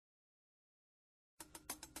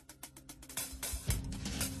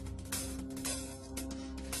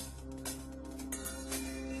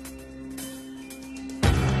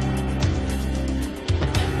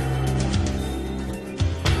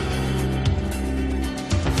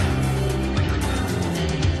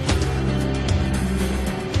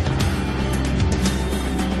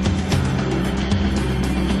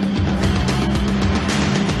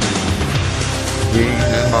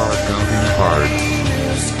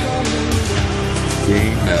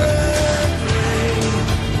Amen.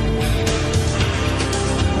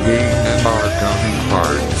 Amen are coming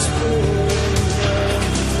hard.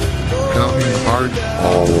 Coming hard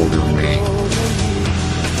all over me.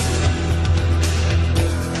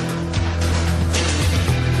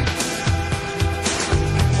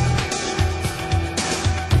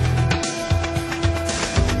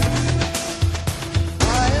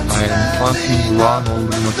 I am fucking Ronald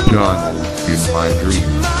McDonald in my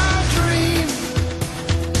dream.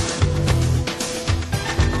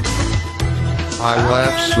 I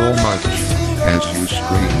laugh so much as you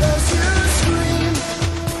scream.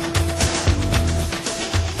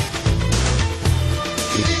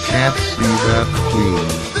 You can't see that clean,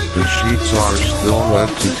 the sheets are still wet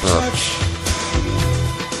to touch.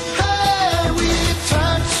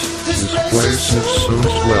 This place is so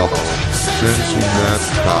swell, sensing that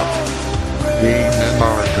top. Amen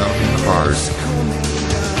are coming hard.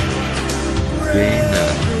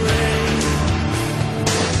 Amen.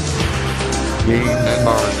 Amen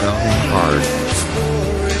are coming hard.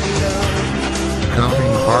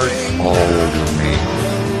 Coming hard all over me.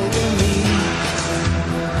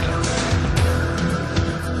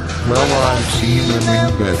 Well, I've seen them in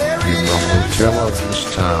bed in the hotel of this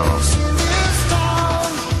town.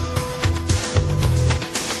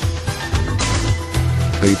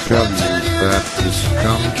 They tell you that the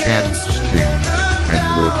scum can't sting and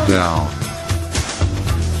look down.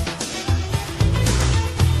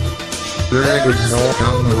 There is no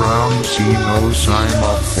come around, see no sign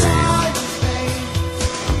of pain.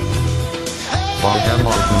 But am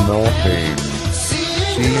of no pain.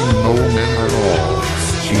 See no men at all,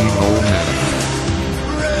 see no men.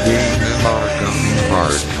 Gay men are coming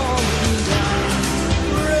hard.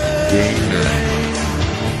 Gay men.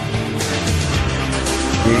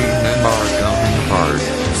 Gay men are coming hard.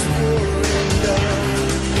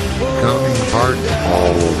 Coming hard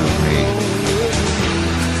all over me.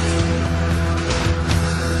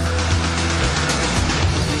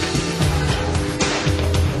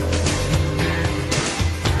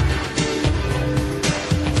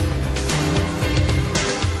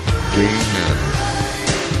 Amen.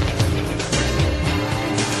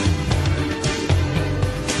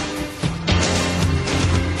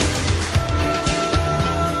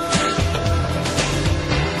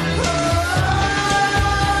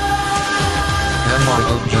 Emma is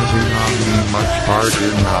jumping on me much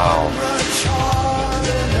harder now.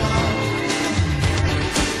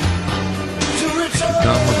 To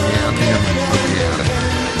come again and again.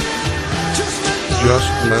 Just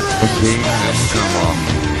let the game come on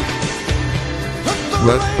me.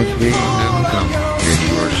 Let the game come in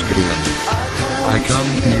your skin. I come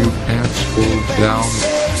to you pants pulled down.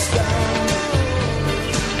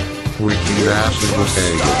 With the ass of a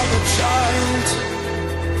bagel.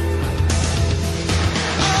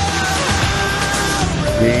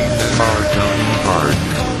 Amen are coming hard.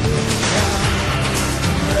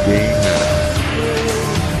 Amen.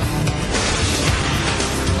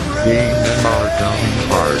 Amen are coming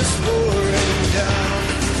hard.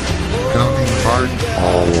 Coming hard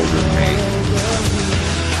all over me.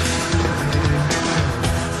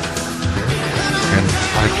 And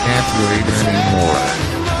I can't wait anymore.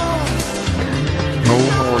 No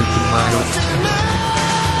more denial.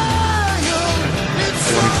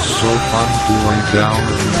 It's so fun to lay down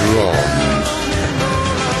under all these.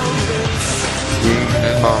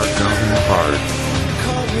 Amen are coming hard.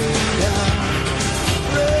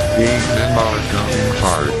 Amen are coming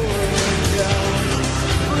hard.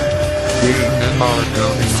 Amen are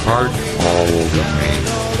coming hard all over me.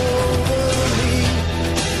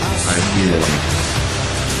 I feel it.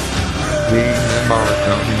 Amen are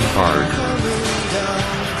coming hard.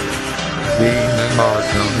 Amen are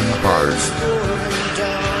coming hard.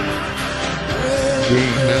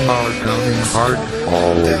 Amen are coming hard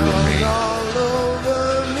all over me.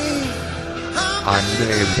 I'm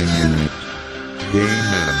bathing in it.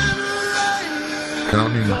 Amen.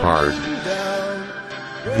 Coming hard.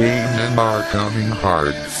 Gay men are coming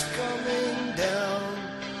hard.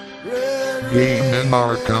 Gay men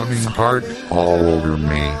are coming hard all over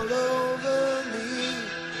me.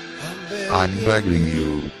 I'm begging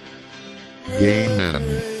you. Gay men.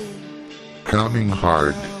 Coming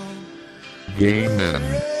hard. Gay men.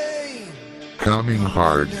 Coming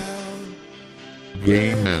hard.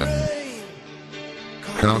 Gay men.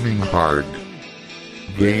 Coming hard.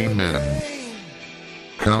 Gay men.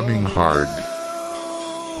 Coming hard.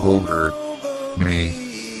 Over me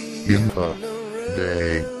in the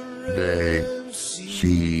day,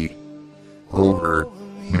 see over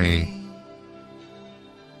me,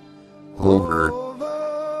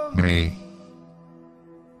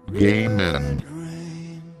 gay men.